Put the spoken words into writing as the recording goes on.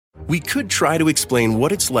We could try to explain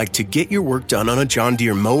what it's like to get your work done on a John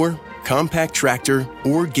Deere mower, compact tractor,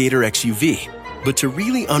 or Gator XUV. But to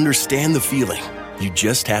really understand the feeling, you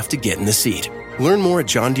just have to get in the seat. Learn more at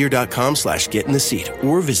johndeere.com/get-in-the-seat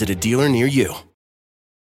or visit a dealer near you.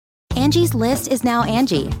 Angie's List is now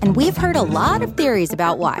Angie, and we've heard a lot of theories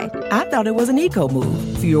about why. I thought it was an eco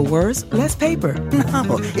move. Fewer words, less paper.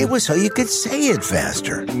 No, it was so you could say it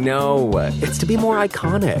faster. No, it's to be more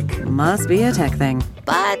iconic. Must be a tech thing.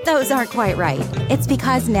 But those aren't quite right. It's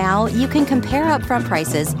because now you can compare upfront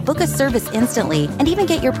prices, book a service instantly, and even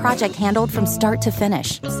get your project handled from start to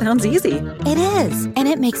finish. Sounds easy. It is, and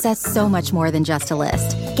it makes us so much more than just a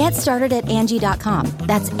list. Get started at Angie.com.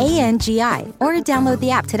 That's ANGI, or download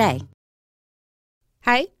the app today.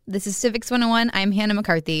 Hi, this is Civics 101. I'm Hannah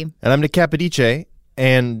McCarthy. And I'm Nick Capodice.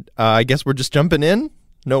 And I guess we're just jumping in.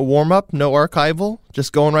 No warm-up, no archival,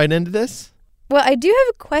 just going right into this? Well, I do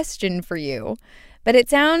have a question for you, but it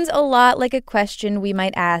sounds a lot like a question we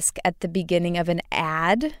might ask at the beginning of an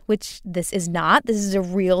ad, which this is not. This is a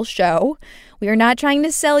real show. We are not trying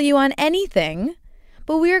to sell you on anything,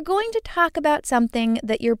 but we are going to talk about something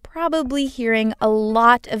that you're probably hearing a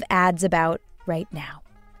lot of ads about right now.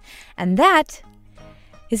 And that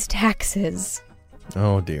is taxes.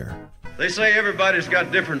 Oh, dear. They say everybody's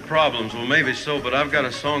got different problems. Well, maybe so, but I've got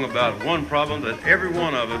a song about one problem that every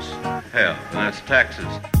one of us have, and that's taxes.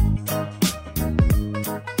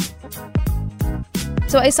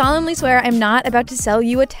 So I solemnly swear I'm not about to sell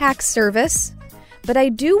you a tax service, but I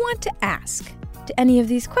do want to ask, do any of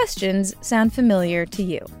these questions sound familiar to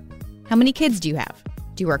you? How many kids do you have?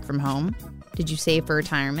 Do you work from home? Did you save for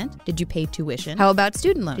retirement? Did you pay tuition? How about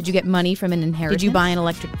student loans? Did you get money from an inheritance? Did you buy an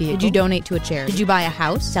electric vehicle? Did you donate to a charity? Did you buy a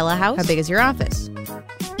house? Sell a house? How big is your office?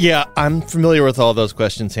 Yeah, I'm familiar with all those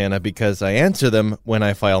questions, Hannah, because I answer them when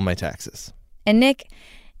I file my taxes. And Nick,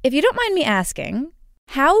 if you don't mind me asking,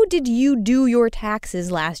 how did you do your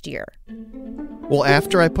taxes last year? Well,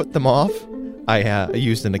 after I put them off, I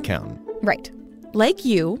used an accountant. Right. Like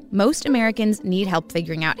you, most Americans need help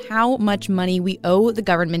figuring out how much money we owe the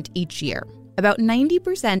government each year. About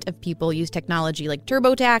 90% of people use technology like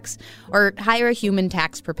TurboTax or hire a human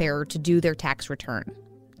tax preparer to do their tax return.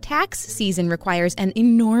 Tax season requires an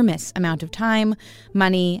enormous amount of time,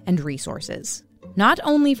 money, and resources. Not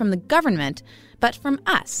only from the government, but from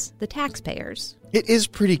us, the taxpayers. It is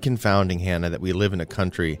pretty confounding, Hannah, that we live in a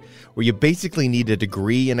country where you basically need a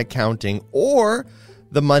degree in accounting or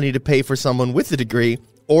the money to pay for someone with a degree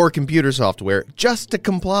or computer software just to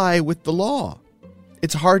comply with the law.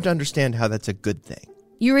 It's hard to understand how that's a good thing.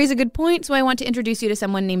 You raise a good point, so I want to introduce you to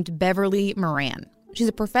someone named Beverly Moran. She's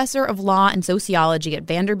a professor of law and sociology at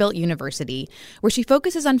Vanderbilt University, where she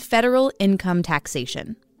focuses on federal income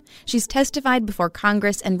taxation. She's testified before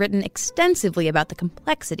Congress and written extensively about the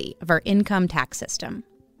complexity of our income tax system.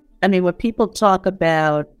 I mean, when people talk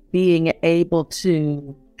about being able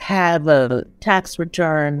to have a tax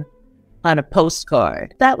return on a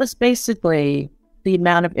postcard, that was basically the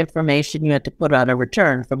amount of information you had to put on a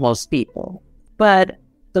return for most people. But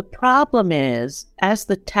the problem is, as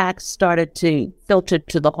the tax started to filter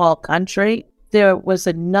to the whole country, there was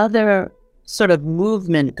another sort of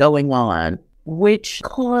movement going on, which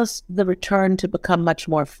caused the return to become much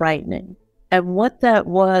more frightening. And what that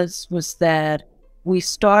was that we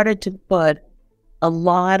started to put a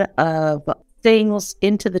lot of things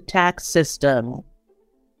into the tax system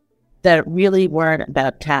that really weren't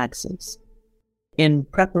about taxes. In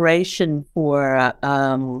preparation for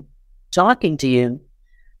talking to you,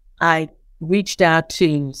 I reached out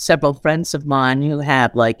to several friends of mine who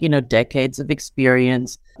have decades of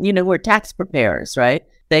experience, who are tax preparers, right?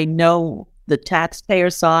 They know the taxpayer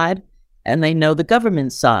side and they know the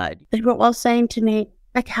government side. They were all saying to me,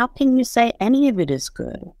 how can you say any of it is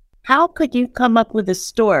good? How could you come up with a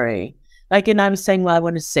story? And I was saying, well, I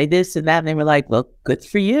want to say this and that. And they were like, well, good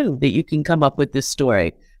for you that you can come up with this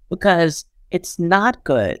story, because it's not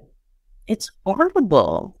good. It's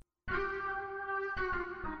horrible.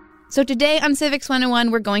 So today on Civics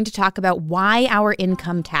 101, we're going to talk about why our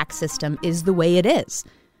income tax system is the way it is.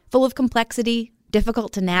 Full of complexity,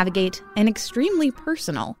 difficult to navigate, and extremely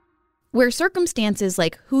personal. Where circumstances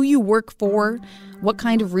like who you work for, what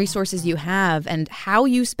kind of resources you have, and how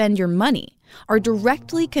you spend your money are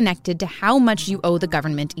directly connected to how much you owe the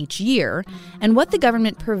government each year and what the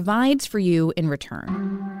government provides for you in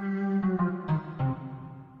return.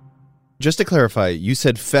 Just to clarify, you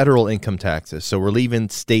said federal income taxes, so we're leaving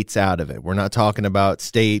states out of it. We're not talking about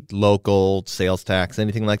state, local, sales tax,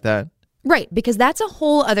 anything like that? Right, because that's a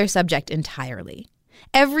whole other subject entirely.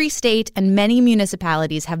 Every state and many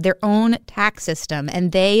municipalities have their own tax system,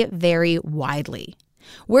 and they vary widely.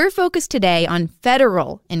 We're focused today on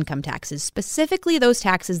federal income taxes, specifically those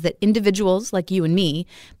taxes that individuals like you and me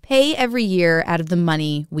pay every year out of the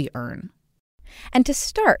money we earn. And to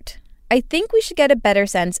start, I think we should get a better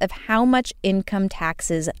sense of how much income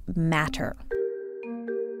taxes matter.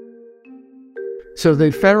 So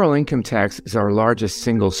the federal income tax is our largest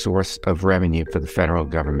single source of revenue for the federal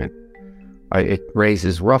government. It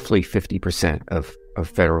raises roughly 50% of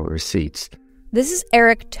federal receipts. This is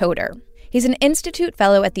Eric Toder. He's an Institute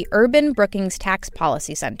Fellow at the Urban Brookings Tax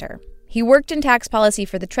Policy Center. He worked in tax policy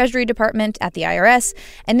for the Treasury Department at the IRS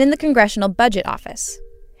and in the Congressional Budget Office.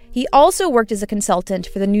 He also worked as a consultant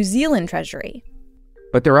for the New Zealand Treasury.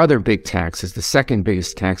 But there are other big taxes. The second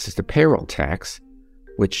biggest tax is the payroll tax,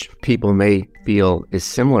 which people may feel is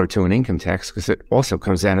similar to an income tax because it also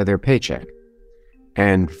comes out of their paycheck.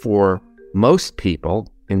 And for most people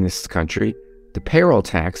in this country, the payroll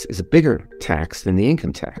tax is a bigger tax than the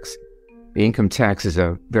income tax. The income tax is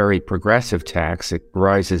a very progressive tax. It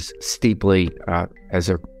rises steeply as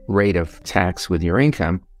a rate of tax with your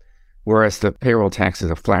income, whereas the payroll tax is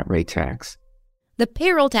a flat rate tax. The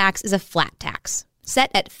payroll tax is a flat tax,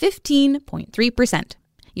 set at 15.3%.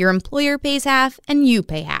 Your employer pays half and you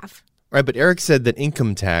pay half. Right, but Eric said that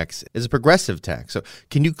income tax is a progressive tax. So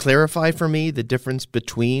can you clarify for me the difference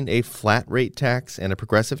between a flat rate tax and a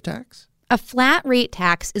progressive tax? A flat rate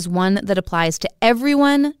tax is one that applies to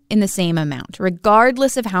everyone in the same amount,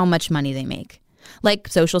 regardless of how much money they make. Like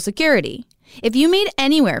Social Security. If you made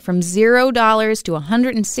anywhere from $0 to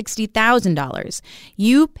 $160,000,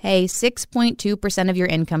 you pay 6.2% of your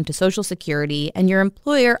income to Social Security, and your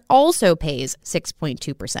employer also pays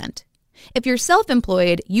 6.2%. If you're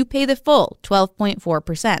self-employed, you pay the full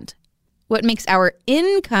 12.4%. What makes our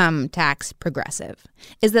income tax progressive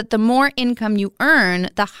is that the more income you earn,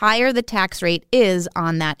 the higher the tax rate is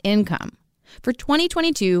on that income. For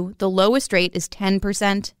 2022, the lowest rate is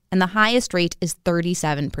 10%, and the highest rate is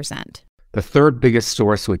 37%. The third biggest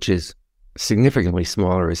source, which is significantly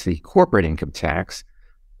smaller, is the corporate income tax.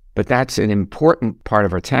 But that's an important part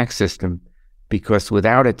of our tax system because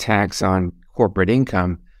without a tax on corporate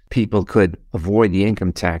income, people could avoid the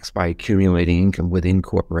income tax by accumulating income within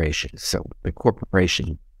corporations. So the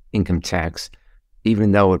corporation income tax,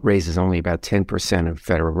 even though it raises only about 10% of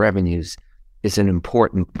federal revenues, is an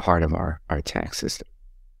important part of our tax system.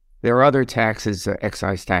 There are other taxes,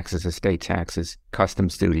 excise taxes, estate taxes,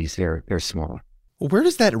 customs duties. They're smaller. Well, where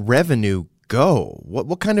does that revenue go?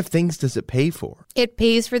 What kind of things does it pay for? It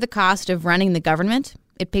pays for the cost of running the government.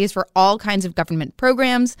 It pays for all kinds of government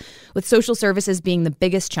programs, with social services being the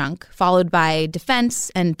biggest chunk, followed by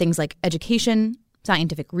defense and things like education,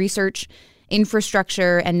 scientific research,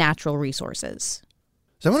 infrastructure, and natural resources.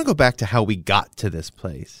 So I want to go back to how we got to this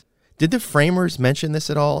place. Did the framers mention this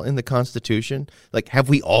at all in the Constitution? Like, have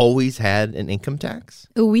we always had an income tax?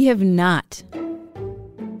 We have not.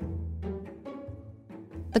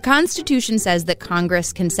 The Constitution says that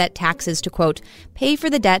Congress can set taxes to, quote, pay for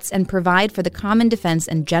the debts and provide for the common defense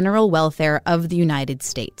and general welfare of the United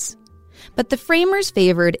States. But the framers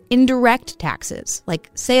favored indirect taxes, like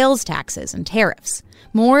sales taxes and tariffs,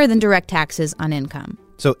 more than direct taxes on income.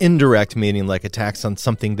 So indirect meaning like a tax on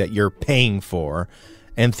something that you're paying for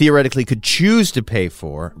and theoretically could choose to pay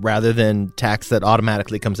for rather than tax that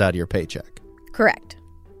automatically comes out of your paycheck. Correct.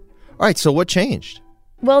 All right, so what changed?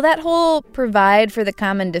 Well, that whole provide for the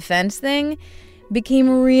common defense thing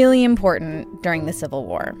became really important during the Civil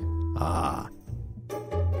War.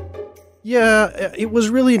 Yeah, it was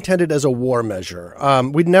really intended as a war measure.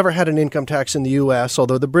 We'd never had an income tax in the U.S.,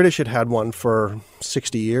 although the British had had one for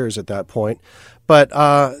 60 years at that point. But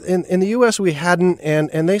in the U.S., we hadn't,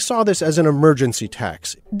 and they saw this as an emergency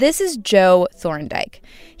tax. This is Joe Thorndike.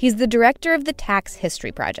 He's the director of the Tax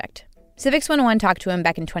History Project. Civics 101 talked to him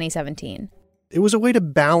back in 2017. It was a way to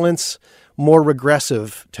balance more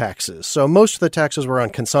regressive taxes. So most of the taxes were on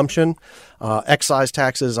consumption, excise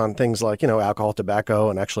taxes on things like, alcohol, tobacco,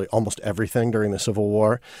 and actually almost everything during the Civil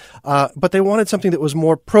War. But they wanted something that was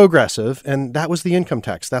more progressive, and that was the income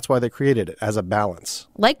tax. That's why they created it, as a balance.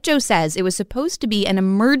 Like Joe says, it was supposed to be an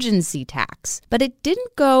emergency tax, but it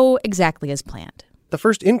didn't go exactly as planned. The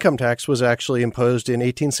first income tax was actually imposed in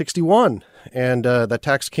 1861, and the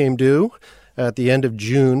tax came due at the end of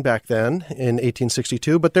June back then in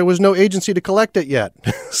 1862, but there was no agency to collect it yet.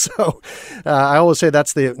 So I always say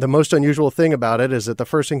that's the most unusual thing about it is that the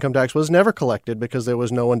first income tax was never collected because there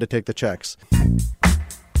was no one to take the checks.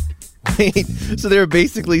 Wait, so they were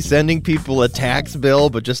basically sending people a tax bill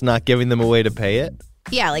but just not giving them a way to pay it?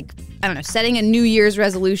 Yeah, like, setting a New Year's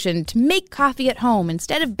resolution to make coffee at home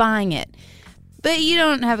instead of buying it. But you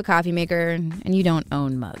don't have a coffee maker and you don't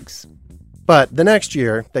own mugs. But the next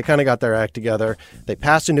year, they kind of got their act together. They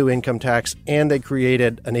passed a new income tax, and they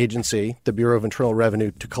created an agency, the Bureau of Internal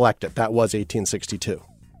Revenue, to collect it. That was 1862.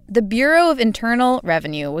 The Bureau of Internal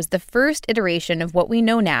Revenue was the first iteration of what we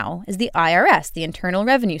know now as the IRS, the Internal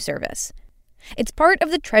Revenue Service. It's part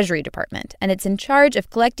of the Treasury Department, and it's in charge of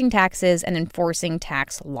collecting taxes and enforcing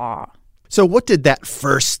tax law. So what did that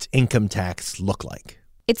first income tax look like?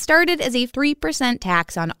 It started as a 3%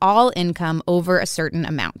 tax on all income over a certain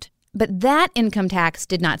amount. But that income tax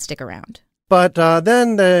did not stick around. But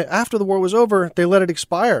then after the war was over, they let it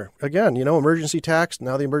expire. Again, emergency tax.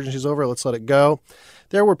 Now the emergency's over. Let's let it go.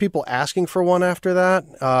 There were people asking for one after that.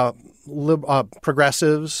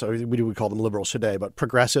 Progressives, or we would call them liberals today, but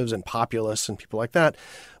progressives and populists and people like that.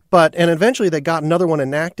 And eventually they got another one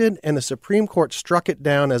enacted, and the Supreme Court struck it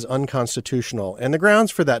down as unconstitutional. And the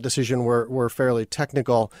grounds for that decision were fairly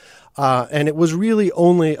technical. And it was really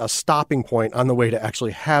only a stopping point on the way to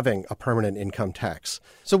actually having a permanent income tax.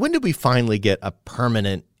 So when did we finally get a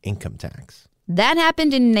permanent income tax? That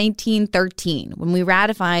happened in 1913 when we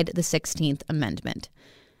ratified the 16th Amendment.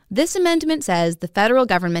 This amendment says the federal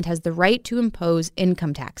government has the right to impose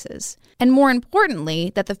income taxes. And more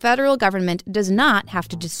importantly, that the federal government does not have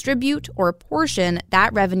to distribute or apportion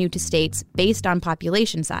that revenue to states based on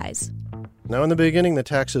population size. Now, in the beginning, the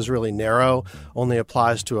tax is really narrow, only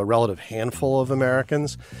applies to a relative handful of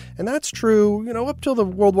Americans. And that's true, up till the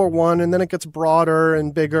World War I, and then it gets broader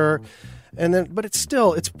and bigger. But it's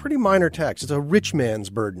a pretty minor tax. It's a rich man's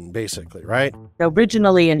burden, basically, right?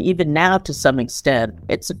 Originally, and even now to some extent,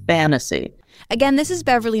 it's a fantasy. Again, this is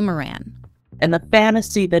Beverly Moran. And the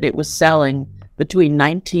fantasy that it was selling between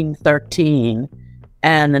 1913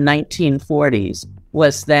 and the 1940s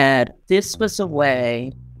was that this was a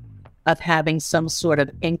way of having some sort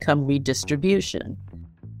of income redistribution.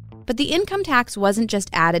 But the income tax wasn't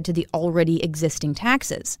just added to the already existing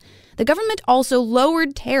taxes. The government also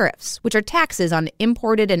lowered tariffs, which are taxes on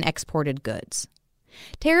imported and exported goods.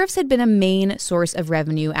 Tariffs had been a main source of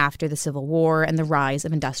revenue after the Civil War and the rise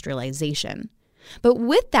of industrialization. But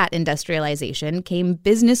with that industrialization came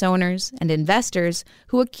business owners and investors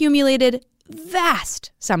who accumulated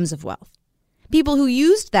vast sums of wealth. People who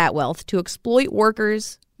used that wealth to exploit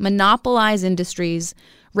workers, monopolize industries,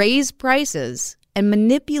 raise prices, and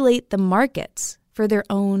manipulate the markets for their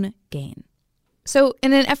own gain. So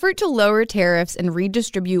in an effort to lower tariffs and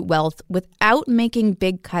redistribute wealth without making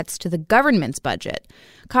big cuts to the government's budget,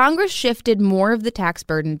 Congress shifted more of the tax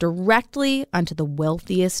burden directly onto the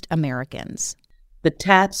wealthiest Americans. The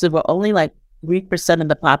taxes were only like 3% of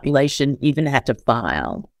the population even had to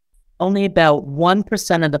file. Only about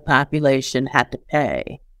 1% of the population had to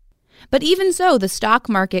pay. But even so, the stock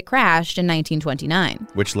market crashed in 1929.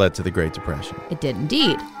 Which led to the Great Depression. It did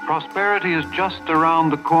indeed. Prosperity is just around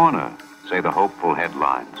the corner, say the hopeful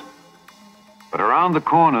headlines. But around the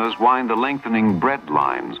corners wind the lengthening bread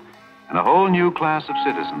lines, and a whole new class of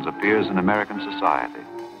citizens appears in American society.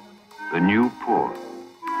 The new poor.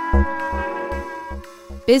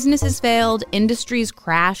 Businesses failed, industries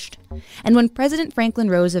crashed, and when President Franklin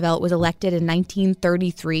Roosevelt was elected in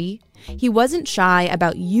 1933, he wasn't shy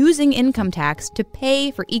about using income tax to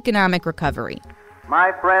pay for economic recovery.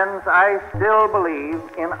 My friends, I still believe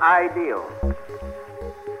in ideals.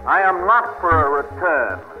 I am not for a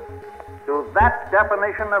return to that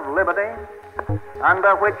definition of liberty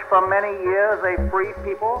under which for many years a free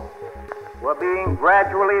people were being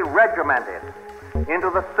gradually regimented into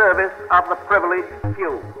the service of the privileged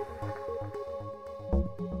few.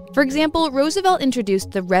 For example, Roosevelt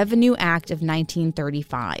introduced the Revenue Act of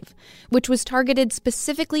 1935, which was targeted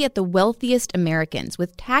specifically at the wealthiest Americans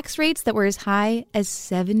with tax rates that were as high as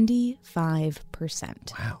 75%.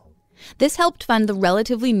 Wow. This helped fund the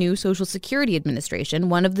relatively new Social Security Administration,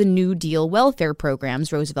 one of the New Deal welfare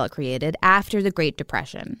programs Roosevelt created after the Great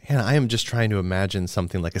Depression. And I am just trying to imagine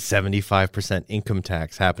something like a 75% income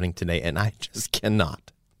tax happening today, and I just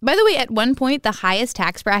cannot. By the way, at one point, the highest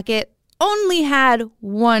tax bracket only had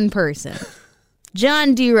one person,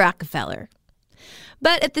 John D. Rockefeller.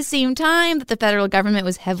 But at the same time that the federal government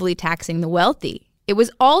was heavily taxing the wealthy, it was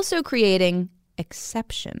also creating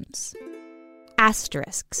exceptions,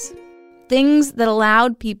 asterisks, things that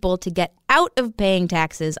allowed people to get out of paying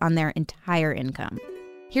taxes on their entire income.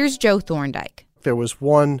 Here's Joe Thorndike. There was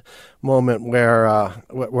one moment where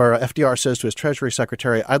FDR says to his Treasury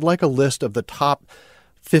Secretary, I'd like a list of the top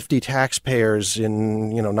 50 taxpayers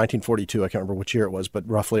in 1942. I can't remember which year it was, but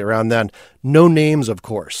roughly around then. No names, of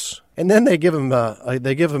course. And then they give him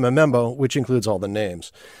a memo which includes all the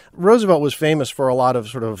names. Roosevelt was famous for a lot of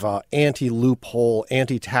sort of anti-loophole,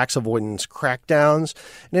 anti-tax avoidance crackdowns.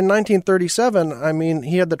 And in 1937,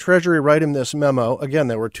 he had the Treasury write him this memo. Again,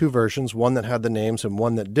 there were two versions, one that had the names and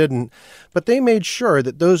one that didn't. But they made sure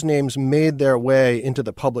that those names made their way into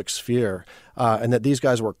the public sphere and that these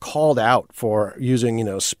guys were called out for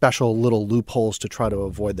using, special little loopholes to try to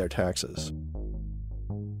avoid their taxes.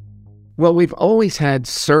 Well, we've always had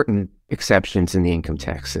certain exceptions in the income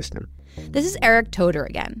tax system. This is Eric Toder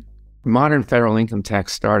again. Modern federal income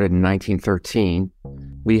tax started in 1913.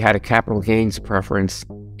 We had a capital gains preference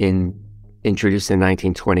introduced in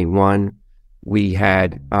 1921. We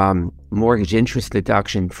had mortgage interest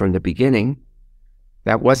deduction from the beginning.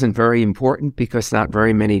 That wasn't very important because not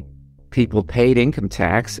very many people paid income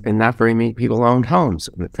tax and not very many people owned homes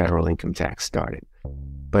when the federal income tax started.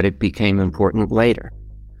 But it became important later.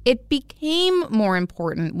 It became more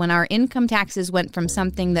important when our income taxes went from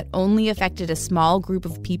something that only affected a small group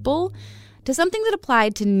of people to something that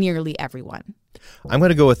applied to nearly everyone. I'm going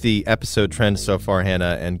to go with the episode trend so far,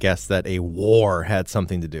 Hannah, and guess that a war had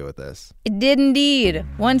something to do with this. It did indeed.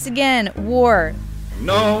 Once again, war.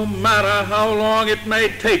 No matter how long it may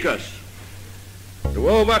take us to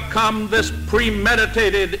overcome this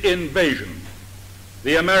premeditated invasion,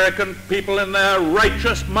 the American people in their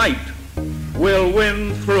righteous might will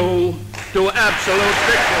win through to absolute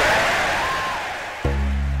victory.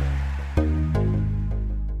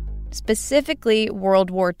 Specifically,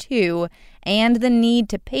 World War II and the need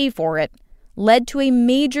to pay for it led to a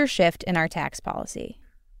major shift in our tax policy.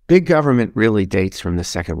 Big government really dates from the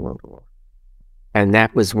Second World War. And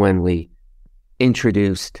that was when we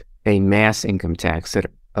introduced a mass income tax that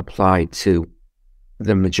applied to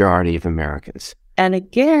the majority of Americans. And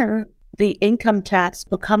again, the income tax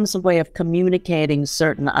becomes a way of communicating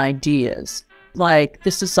certain ideas. Like,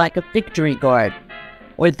 this is like a victory garden,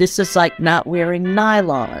 or this is like not wearing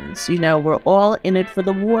nylons. We're all in it for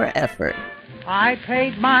the war effort. I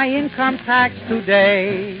paid my income tax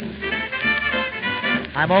today.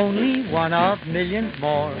 I'm only one of millions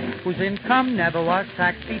more whose income never was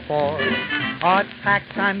taxed before. A tax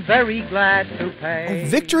I'm very glad to pay.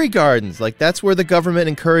 Victory gardens, that's where the government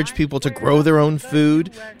encouraged people to grow their own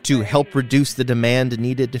food to help reduce the demand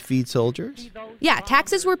needed to feed soldiers? Yeah,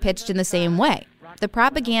 taxes were pitched in the same way. The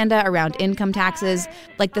propaganda around income taxes,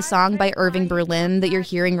 like the song by Irving Berlin that you're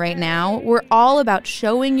hearing right now, were all about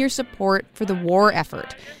showing your support for the war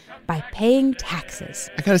effort by paying taxes.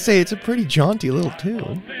 I gotta say, it's a pretty jaunty little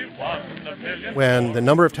tune. When the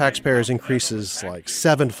number of taxpayers increases like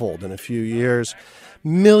sevenfold in a few years,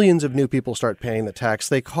 millions of new people start paying the tax.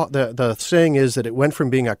 The saying is that it went from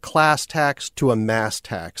being a class tax to a mass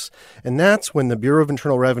tax. And that's when the Bureau of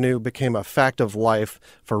Internal Revenue became a fact of life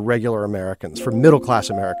for regular Americans, for middle-class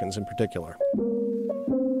Americans in particular.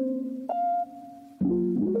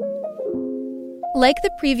 Like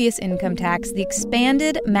the previous income tax, the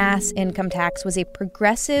expanded mass income tax was a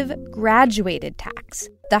progressive, graduated tax.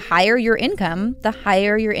 The higher your income, the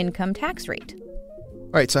higher your income tax rate.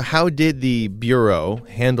 All right, so how did the Bureau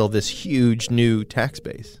handle this huge new tax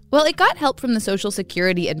base? Well, it got help from the Social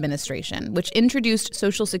Security Administration, which introduced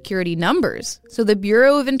Social Security numbers so the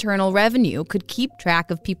Bureau of Internal Revenue could keep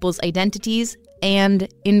track of people's identities and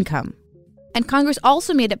income. And Congress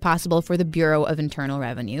also made it possible for the Bureau of Internal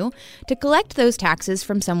Revenue to collect those taxes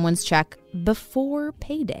from someone's check before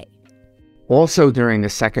payday. Also, during the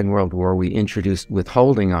Second World War, we introduced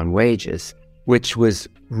withholding on wages, which was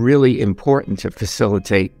really important to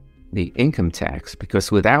facilitate the income tax,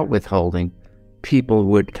 because without withholding, people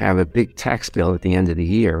would have a big tax bill at the end of the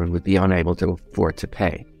year and would be unable to afford to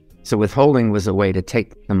pay. So withholding was a way to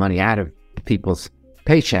take the money out of people's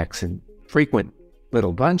paychecks in frequent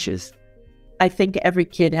little bunches. I think every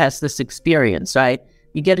kid has this experience, right?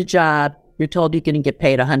 You get a job, you're told you're going to get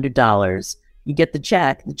paid $100. You get the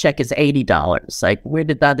check is $80. Like, where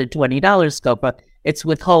did the other $20 go from? It's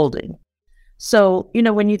withholding. So,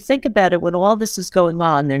 when you think about it, when all this is going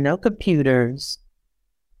on, there are no computers,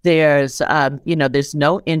 there's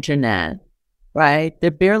no internet, right?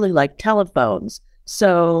 They're barely like telephones.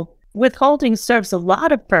 So withholding serves a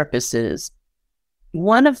lot of purposes,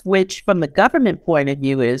 one of which, from the government point of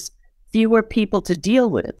view, is fewer people to deal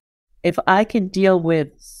with. If I can deal with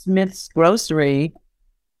Smith's Grocery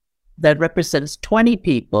that represents 20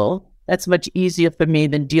 people, that's much easier for me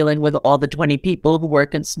than dealing with all the 20 people who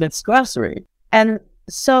work in Smith's Grocery. And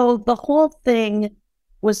so the whole thing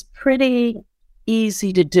was pretty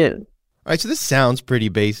easy to do. All right, so this sounds pretty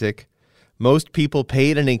basic. Most people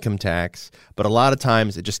paid an income tax, but a lot of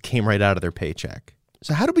times it just came right out of their paycheck.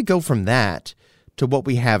 So how do we go from that to what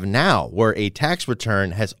we have now, where a tax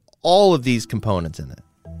return has all of these components in it.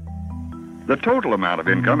 The total amount of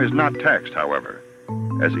income is not taxed, however,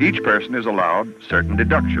 as each person is allowed certain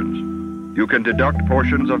deductions. You can deduct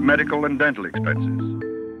portions of medical and dental expenses.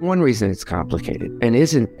 One reason it's complicated, and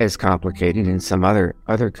isn't as complicated in some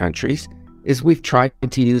other countries, is we've tried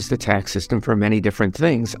to use the tax system for many different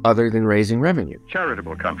things other than raising revenue.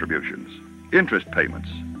 Charitable contributions, interest payments,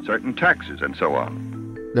 certain taxes, and so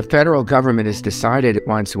on. The federal government has decided it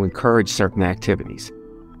wants to encourage certain activities.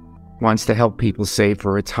 It wants to help people save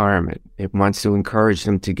for retirement. It wants to encourage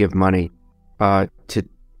them to give money to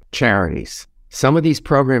charities. Some of these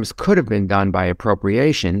programs could have been done by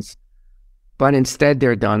appropriations, but instead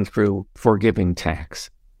they're done through forgiving tax.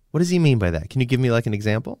 What does he mean by that? Can you give me like an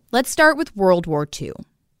example? Let's start with World War II.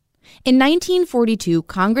 In 1942,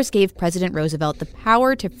 Congress gave President Roosevelt the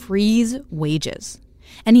power to freeze wages,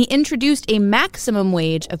 and he introduced a maximum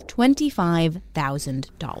wage of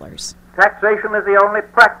 $25,000. Taxation is the only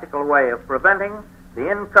practical way of preventing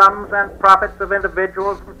the incomes and profits of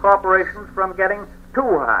individuals and corporations from getting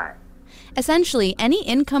too high. Essentially, any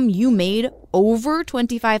income you made over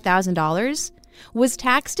 $25,000 was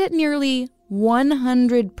taxed at nearly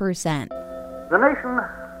 100%. The nation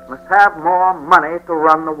must have more money to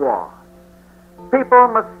run the war. People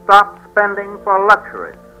must stop spending for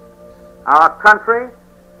luxuries. Our country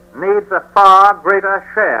needs a far greater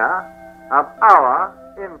share of our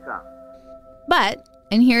income. But,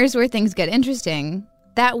 and here's where things get interesting,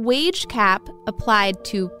 that wage cap applied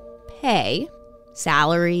to pay,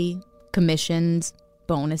 salary, commissions,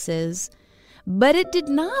 bonuses, but it did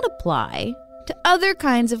not apply to other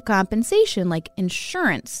kinds of compensation like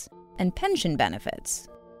insurance and pension benefits.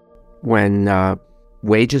 When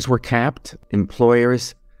wages were capped,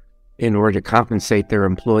 employers, in order to compensate their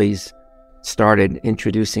employees, started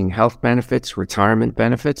introducing health benefits, retirement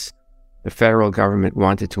benefits. The federal government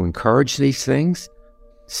wanted to encourage these things.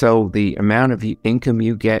 So the amount of income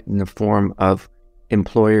you get in the form of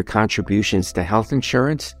employer contributions to health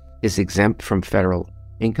insurance is exempt from federal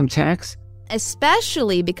income tax.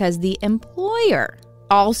 Especially because the employer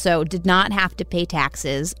also did not have to pay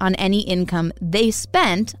taxes on any income they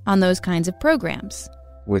spent on those kinds of programs.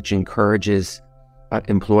 Which encourages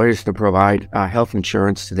employers to provide health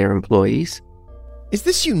insurance to their employees. Is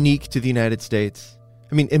this unique to the United States?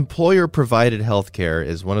 I mean, employer-provided health care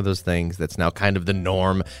is one of those things that's now kind of the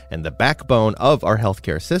norm and the backbone of our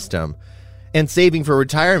healthcare system. And saving for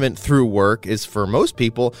retirement through work is, for most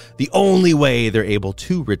people, the only way they're able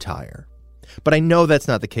to retire. But I know that's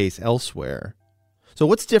not the case elsewhere. So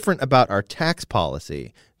what's different about our tax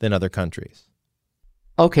policy than other countries?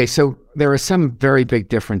 Okay, so there are some very big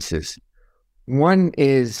differences. One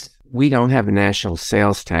is we don't have a national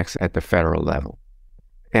sales tax at the federal level.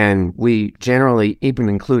 And we generally, even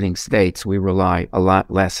including states, we rely a lot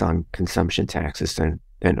less on consumption taxes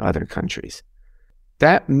than other countries.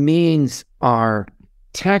 That means our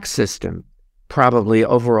tax system probably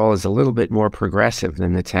overall is a little bit more progressive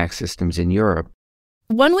than the tax systems in Europe.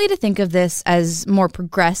 One way to think of this as more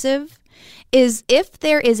progressive is if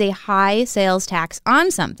there is a high sales tax on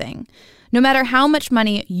something, no matter how much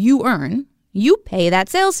money you earn, you pay that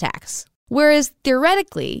sales tax. Whereas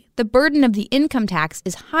theoretically, the burden of the income tax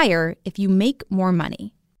is higher if you make more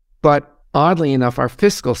money. But oddly enough, our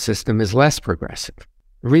fiscal system is less progressive.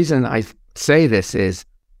 The reason I say this is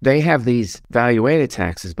they have these value-added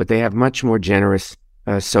taxes, but they have much more generous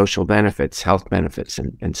social benefits, health benefits,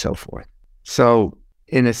 and so forth. So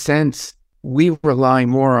in a sense, we rely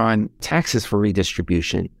more on taxes for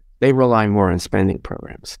redistribution. They rely more on spending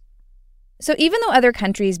programs. So even though other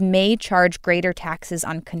countries may charge greater taxes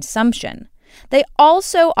on consumption, they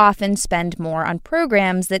also often spend more on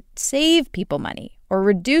programs that save people money or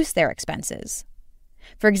reduce their expenses.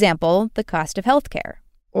 For example, the cost of healthcare.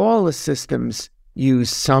 All the systems use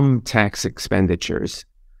some tax expenditures.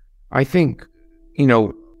 I think,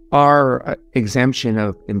 our exemption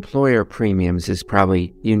of employer premiums is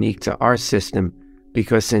probably unique to our system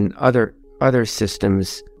because in other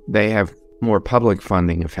systems, they have more public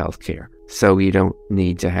funding of healthcare. So you don't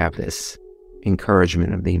need to have this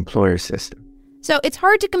encouragement of the employer system. So it's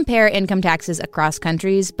hard to compare income taxes across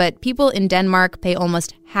countries, but people in Denmark pay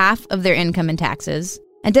almost half of their income in taxes.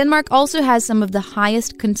 And Denmark also has some of the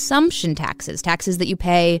highest consumption taxes that you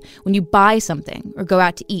pay when you buy something or go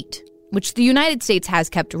out to eat, which the United States has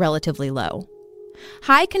kept relatively low.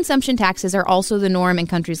 High consumption taxes are also the norm in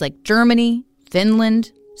countries like Germany,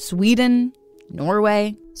 Finland, Sweden,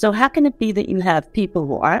 Norway. So how can it be that you have people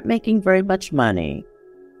who aren't making very much money,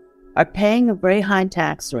 are paying a very high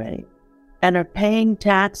tax rate, and are paying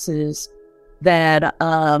taxes that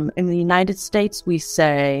in the United States we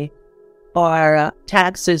say are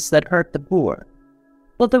taxes that hurt the poor,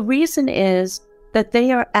 Well, the reason is that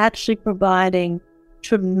they are actually providing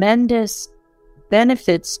tremendous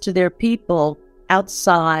benefits to their people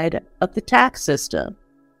outside of the tax system.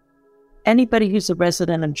 Anybody who's a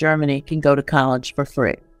resident of Germany can go to college for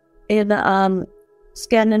free. In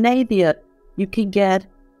Scandinavia, you can get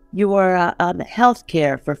your health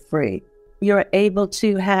care for free. You're able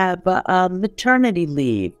to have maternity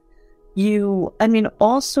leave.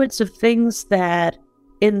 All sorts of things that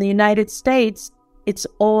in the United States, it's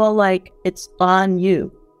all like it's on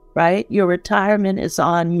you, right? Your retirement is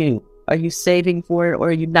on you. Are you saving for it or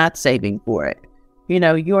are you not saving for it?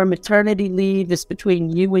 Your maternity leave is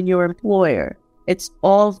between you and your employer. It's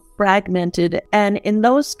all fragmented. And in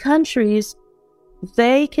those countries,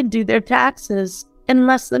 they can do their taxes in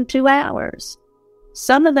less than 2 hours.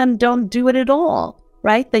 Some of them don't do it at all,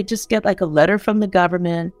 right? They just get like a letter from the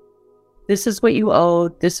government. This is what you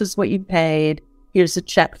owed. This is what you paid. Here's a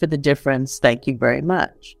check for the difference. Thank you very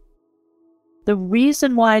much. The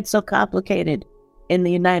reason why it's so complicated in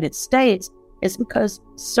the United States is because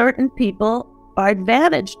certain people are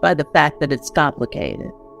advantaged by the fact that it's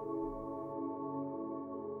complicated.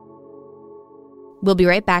 We'll be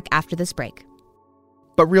right back after this break.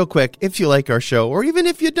 But real quick, if you like our show, or even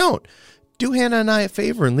if you don't, do Hannah and I a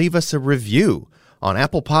favor and leave us a review on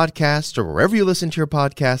Apple Podcasts or wherever you listen to your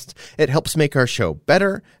podcasts. It helps make our show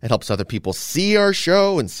better. It helps other people see our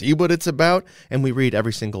show and see what it's about. And we read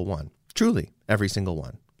every single one. Truly, every single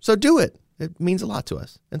one. So do it. It means a lot to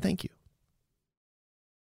us. And thank you.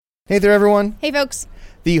 Hey there, everyone. Hey, folks.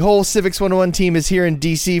 The whole Civics 101 team is here in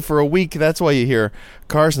D.C. for a week. That's why you hear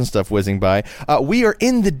cars and stuff whizzing by. We are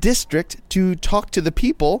in the district to talk to the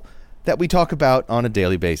people that we talk about on a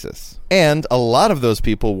daily basis. And a lot of those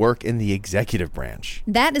people work in the executive branch.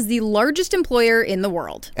 That is the largest employer in the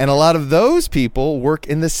world. And a lot of those people work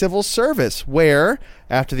in the civil service, where,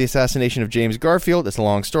 after the assassination of James Garfield, it's a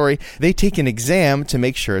long story, they take an exam to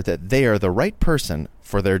make sure that they are the right person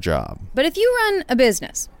for their job. But if you run a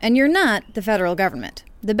business and you're not the federal government,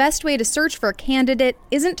 the best way to search for a candidate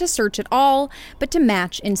isn't to search at all, but to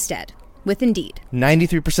match instead. With Indeed.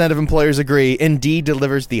 93% of employers agree Indeed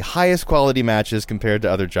delivers the highest quality matches compared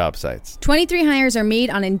to other job sites. 23 hires are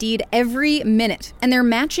made on Indeed every minute, and their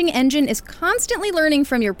matching engine is constantly learning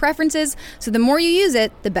from your preferences, so the more you use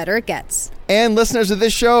it, the better it gets. And listeners of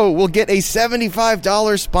this show will get a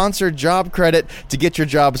 $75 sponsored job credit to get your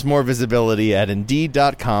jobs more visibility at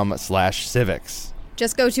Indeed.com/civics.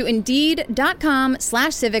 Just go to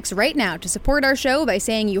Indeed.com/civics right now to support our show by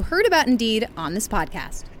saying you heard about Indeed on this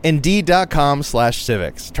podcast.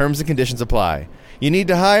 Indeed.com/civics. Terms and conditions apply. You need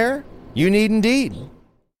to hire? You need Indeed.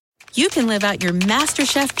 You can live out your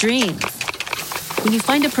MasterChef dreams when you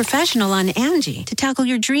find a professional on Angie to tackle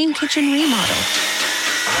your dream kitchen remodel.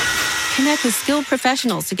 Connect with skilled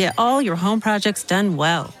professionals to get all your home projects done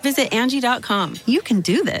well. Visit Angie.com. You can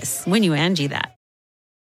do this when you Angie that.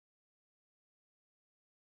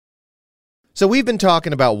 So we've been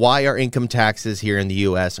talking about why our income taxes here in the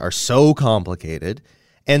U.S. are so complicated.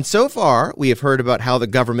 And so far, we have heard about how the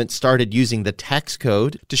government started using the tax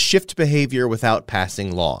code to shift behavior without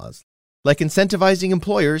passing laws, like incentivizing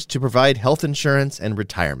employers to provide health insurance and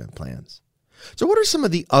retirement plans. So what are some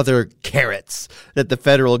of the other carrots that the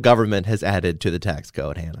federal government has added to the tax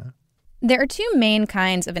code, Hannah? There are two main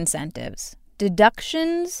kinds of incentives: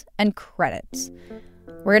 deductions and credits.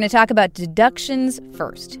 We're going to talk about deductions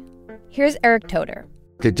first. Here's Eric Toder.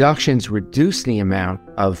 Deductions reduce the amount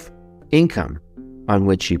of income on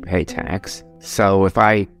which you pay tax. So if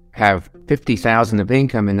I have $50,000 of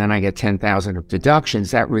income and then I get $10,000 of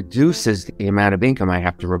deductions, that reduces the amount of income I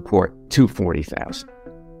have to report to $40,000.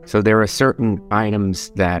 So there are certain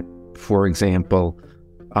items that, for example,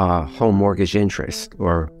 home mortgage interest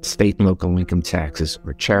or state and local income taxes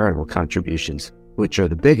or charitable contributions, which are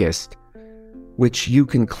the biggest, which you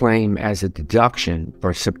can claim as a deduction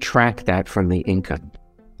or subtract that from the income,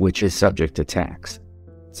 which is subject to tax.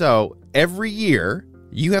 So every year,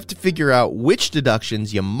 you have to figure out which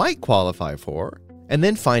deductions you might qualify for, and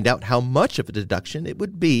then find out how much of a deduction it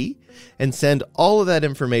would be, and send all of that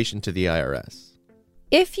information to the IRS.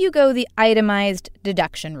 If you go the itemized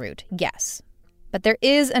deduction route, yes. But there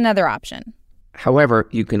is another option. However,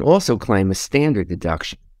 you can also claim a standard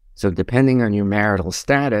deduction. So depending on your marital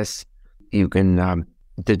status, you can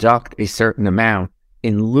deduct a certain amount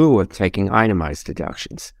in lieu of taking itemized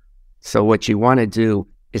deductions. So what you want to do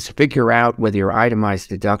is figure out whether your itemized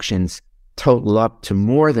deductions total up to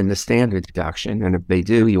more than the standard deduction. And if they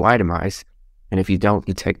do, you itemize. And if you don't,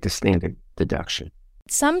 you take the standard deduction.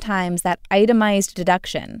 Sometimes that itemized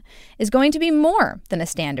deduction is going to be more than a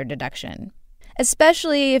standard deduction,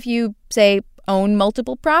 especially if you, say, own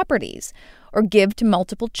multiple properties, or give to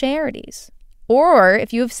multiple charities, or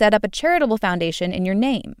if you have set up a charitable foundation in your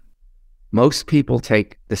name. Most people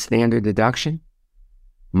take the standard deduction.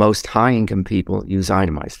 Most high-income people use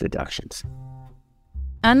itemized deductions.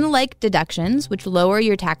 Unlike deductions, which lower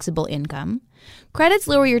your taxable income, credits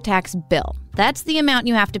lower your tax bill. That's the amount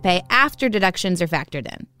you have to pay after deductions are factored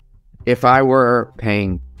in. If I were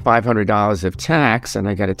paying $500 of tax and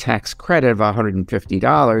I got a tax credit of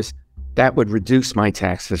 $150, that would reduce my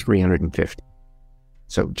tax to $350.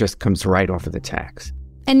 So it just comes right off of the tax.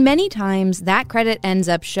 And many times, that credit ends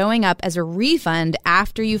up showing up as a refund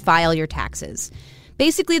after you file your taxes.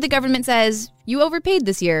 Basically, the government says, you overpaid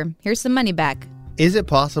this year. Here's some money back. Is it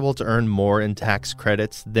possible to earn more in tax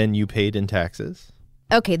credits than you paid in taxes?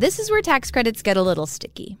 Okay, this is where tax credits get a little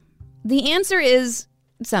sticky. The answer is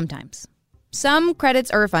sometimes. Some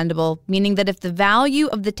credits are refundable, meaning that if the value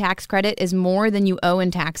of the tax credit is more than you owe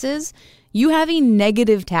in taxes, you have a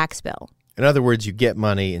negative tax bill. In other words, you get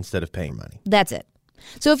money instead of paying money. That's it.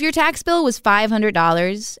 So if your tax bill was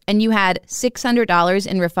 $500 and you had $600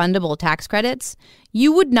 in refundable tax credits,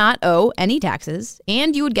 you would not owe any taxes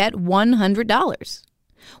and you would get $100.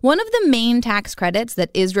 One of the main tax credits that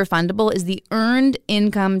is refundable is the Earned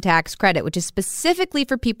Income Tax Credit, which is specifically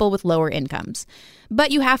for people with lower incomes. But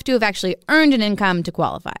you have to have actually earned an income to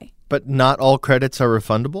qualify. But not all credits are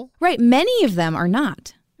refundable? Right, many of them are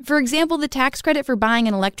not. For example, the tax credit for buying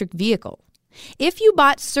an electric vehicle. If you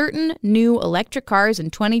bought certain new electric cars in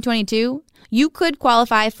 2022, you could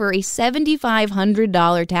qualify for a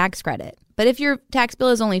 $7,500 tax credit. But if your tax bill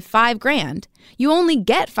is only $5,000, you only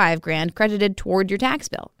get $5,000 credited toward your tax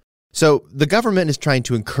bill. So the government is trying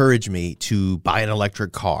to encourage me to buy an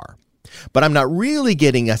electric car. But I'm not really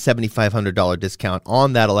getting a $7,500 discount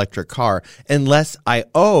on that electric car unless I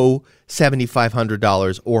owe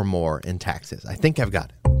 $7,500 or more in taxes. I think I've got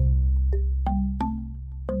it.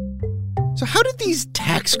 So how did these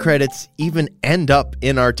tax credits even end up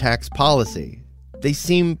in our tax policy? They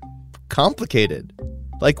seem complicated.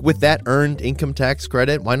 Like with that earned income tax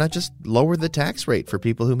credit, why not just lower the tax rate for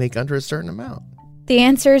people who make under a certain amount? The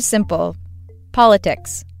answer is simple.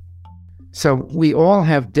 Politics. So we all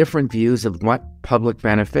have different views of what public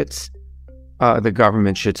benefits the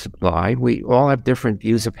government should supply. We all have different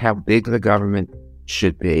views of how big the government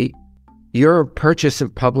should be. Your purchase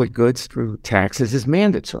of public goods through taxes is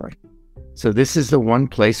mandatory. So this is the one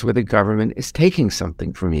place where the government is taking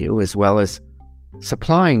something from you as well as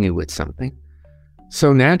supplying you with something.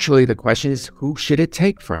 So naturally, the question is, who should it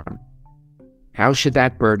take from? How should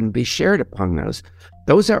that burden be shared among those?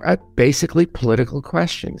 Those are basically political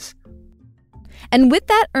questions. And with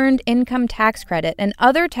that earned income tax credit and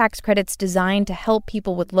other tax credits designed to help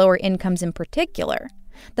people with lower incomes in particular,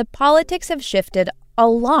 the politics have shifted a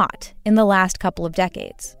lot in the last couple of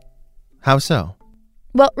decades. How so?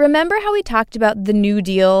 Well, remember how we talked about the New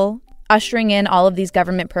Deal ushering in all of these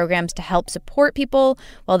government programs to help support people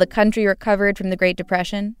while the country recovered from the Great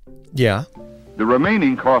Depression? Yeah. The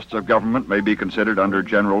remaining costs of government may be considered under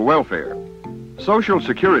general welfare. Social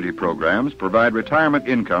security programs provide retirement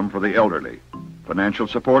income for the elderly, financial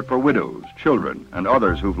support for widows, children, and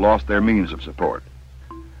others who've lost their means of support,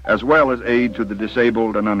 as well as aid to the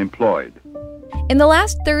disabled and unemployed. In the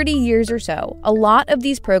last 30 years or so, a lot of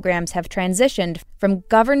these programs have transitioned from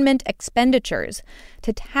government expenditures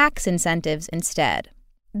to tax incentives instead.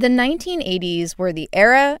 The 1980s were the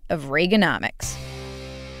era of Reaganomics,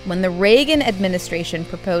 when the Reagan administration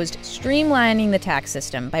proposed streamlining the tax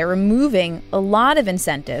system by removing a lot of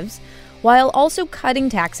incentives while also cutting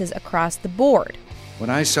taxes across the board. When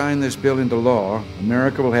I sign this bill into law,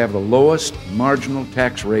 America will have the lowest marginal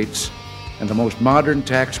tax rates and the most modern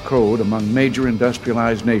tax code among major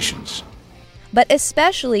industrialized nations. But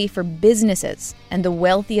especially for businesses and the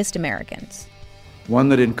wealthiest Americans. One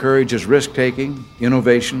that encourages risk-taking,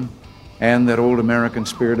 innovation, and that old American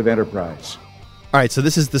spirit of enterprise. All right, so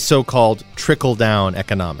this is the so-called trickle-down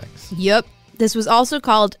economics. Yep. This was also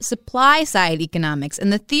called supply-side economics,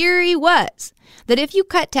 and the theory was that if you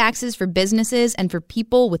cut taxes for businesses and for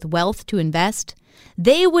people with wealth to invest,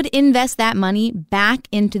 they would invest that money back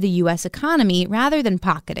into the U.S. economy rather than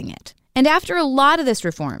pocketing it. And after a lot of this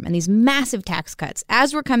reform and these massive tax cuts,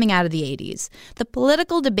 as we're coming out of the 80s, the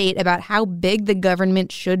political debate about how big the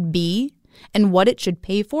government should be and what it should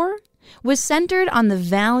pay for was centered on the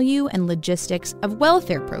value and logistics of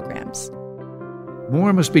welfare programs.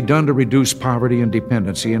 More must be done to reduce poverty and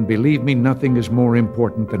dependency, and believe me, nothing is more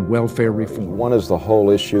important than welfare reform. One is the whole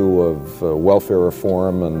issue of welfare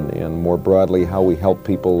reform and more broadly how we help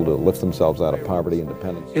people to lift themselves out of poverty and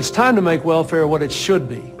dependence. It's time to make welfare what it should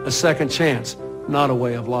be, a second chance, not a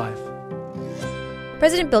way of life.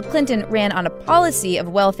 President Bill Clinton ran on a policy of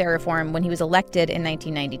welfare reform when he was elected in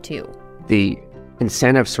 1992. The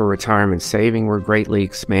incentives for retirement saving were greatly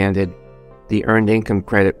expanded. The earned income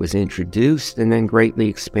credit was introduced and then greatly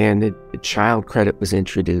expanded. The child credit was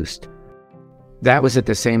introduced. That was at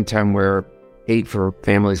the same time where aid for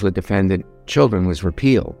families with dependent children was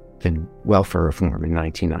repealed in welfare reform in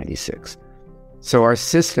 1996. So our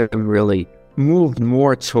system really moved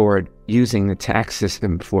more toward using the tax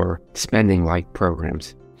system for spending-like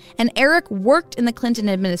programs. And Eric worked in the Clinton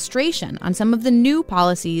administration on some of the new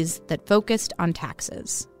policies that focused on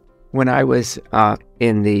taxes. When I was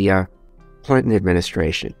in the Clinton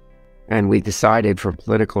administration, and we decided for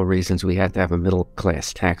political reasons we had to have a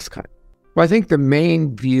middle-class tax cut. Well, I think the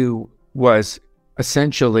main view was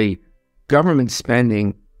essentially government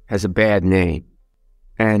spending has a bad name,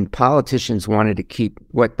 and politicians wanted to keep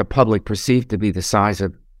what the public perceived to be the size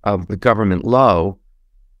of the government low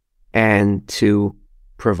and to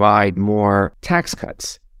provide more tax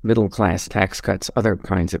cuts, middle-class tax cuts, other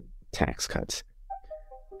kinds of tax cuts.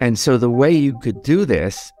 And so the way you could do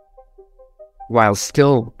this while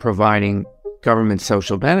still providing government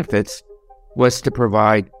social benefits was to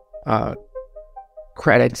provide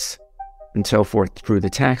credits and so forth through the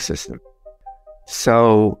tax system.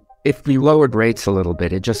 So if we lowered rates a little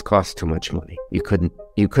bit, it just cost too much money. You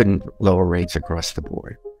couldn't lower rates across the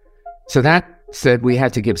board. So that said we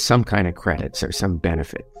had to give some kind of credits or some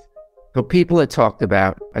benefits. So people had talked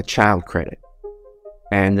about a child credit,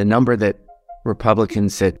 and the number that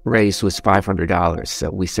Republicans had raised was $500. So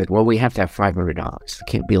we said, well, we have to have $500. It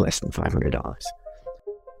can't be less than $500.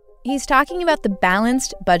 He's talking about the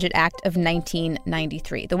Balanced Budget Act of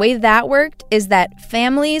 1993. The way that worked is that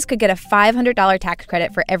families could get a $500 tax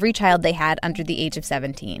credit for every child they had under the age of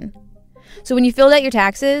 17. So when you filled out your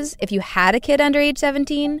taxes, if you had a kid under age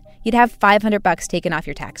 17, you'd have $500 taken off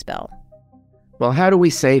your tax bill. Well, how do we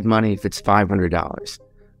save money if it's $500?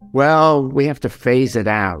 Well, we have to phase it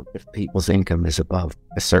out if people's income is above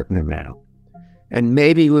a certain amount. And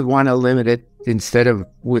maybe we want to limit it instead of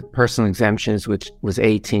with personal exemptions, which was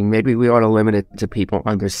 18, maybe we ought to limit it to people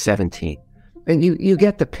under 17. And you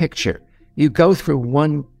get the picture. You go through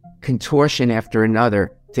one contortion after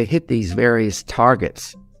another to hit these various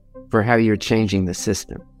targets for how you're changing the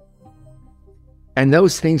system. And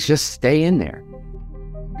those things just stay in there.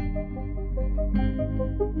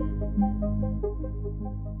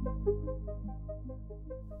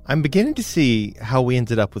 I'm beginning to see how we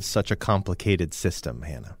ended up with such a complicated system,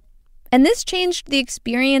 Hannah. And this changed the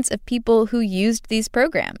experience of people who used these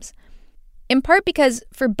programs. In part because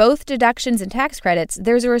for both deductions and tax credits,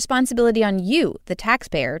 there's a responsibility on you, the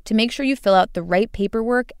taxpayer, to make sure you fill out the right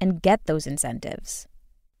paperwork and get those incentives.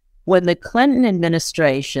 When the Clinton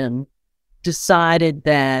administration decided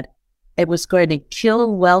that it was going to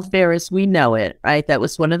kill welfare as we know it, right? That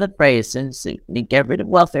was one of the phrases, get rid of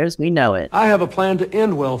welfare as we know it. I have a plan to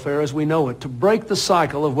end welfare as we know it, to break the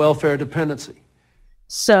cycle of welfare dependency.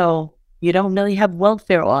 So you don't really have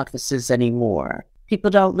welfare offices anymore.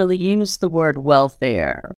 People don't really use the word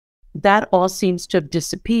welfare. That all seems to have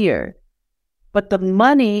disappeared. But the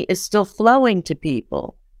money is still flowing to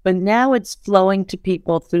people. But now it's flowing to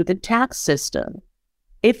people through the tax system.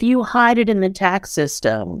 If you hide it in the tax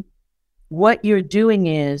system, what you're doing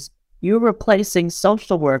is you're replacing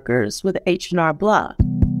social workers with H&R Block.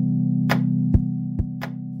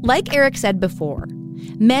 Like Eric said before,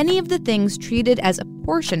 many of the things treated as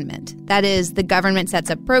apportionment, that is, the government sets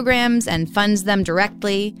up programs and funds them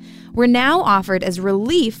directly, were now offered as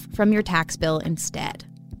relief from your tax bill instead.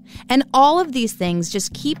 And all of these things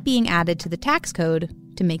just keep being added to the tax code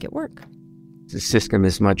to make it work. The system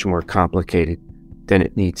is much more complicated than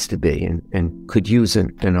it needs to be and could use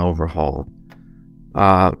an overhaul.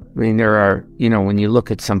 I mean, there are, when you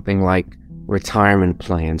look at something like retirement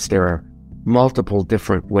plans, there are multiple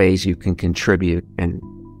different ways you can contribute. And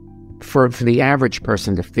for the average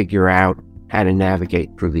person to figure out how to navigate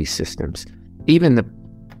through these systems, even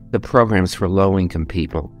the programs for low-income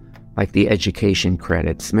people, like the education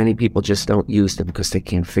credits, many people just don't use them because they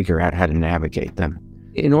can't figure out how to navigate them.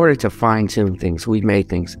 In order to fine-tune things, we've made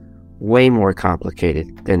things way more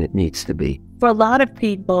complicated than it needs to be. For a lot of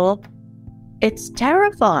people, it's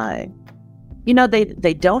terrifying.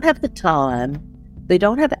 They don't have the time. They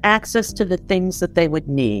don't have access to the things that they would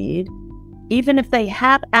need. Even if they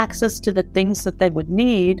have access to the things that they would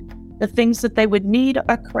need, the things that they would need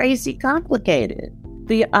are crazy complicated.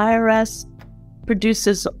 The IRS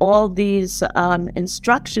produces all these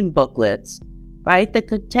instruction booklets, right, that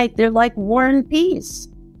could take, they're like War and Peace.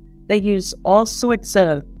 They use all sorts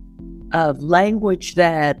of language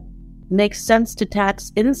that makes sense to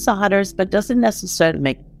tax insiders, but doesn't necessarily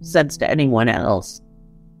make sense to anyone else.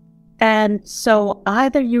 And so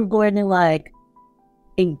either you're going to like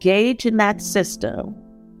engage in that system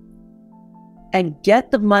and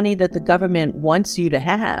get the money that the government wants you to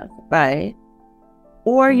have, right?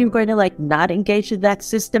 Or you're going to like not engage in that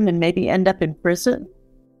system and maybe end up in prison.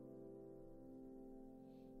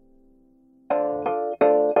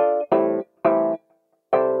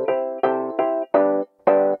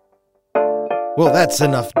 Well, that's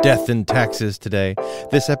enough death and taxes today.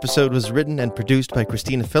 This episode was written and produced by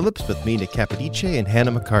Christina Phillips with me, Nick Capodice, and Hannah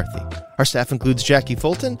McCarthy. Our staff includes Jackie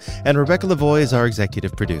Fulton, and Rebecca Lavoie is our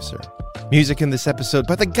executive producer. Music in this episode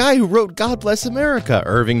by the guy who wrote God Bless America,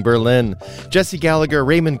 Irving Berlin. Jesse Gallagher,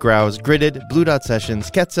 Raymond Grouse, Gridded, Blue Dot Sessions,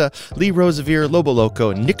 Ketza, Lee Rosevere, Lobo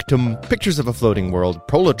Loco, Nictum, Pictures of a Floating World,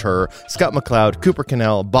 Prolator, Scott McLeod, Cooper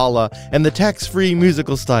Cannell, Bala, and the tax-free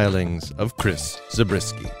musical stylings of Chris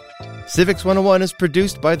Zabriskie. Civics 101 is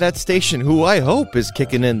produced by that station who I hope is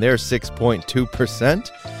kicking in their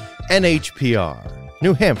 6.2%, NHPR,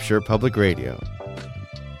 New Hampshire Public Radio.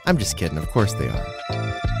 I'm just kidding, of course they are.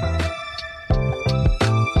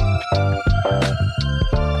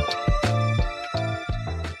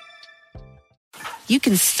 You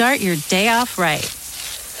can start your day off right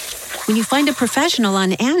when you find a professional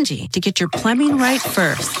on Angie to get your plumbing right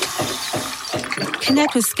first.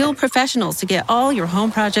 Connect with skilled professionals to get all your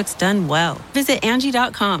home projects done well. Visit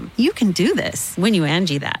Angie.com. You can do this when you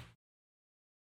Angie that.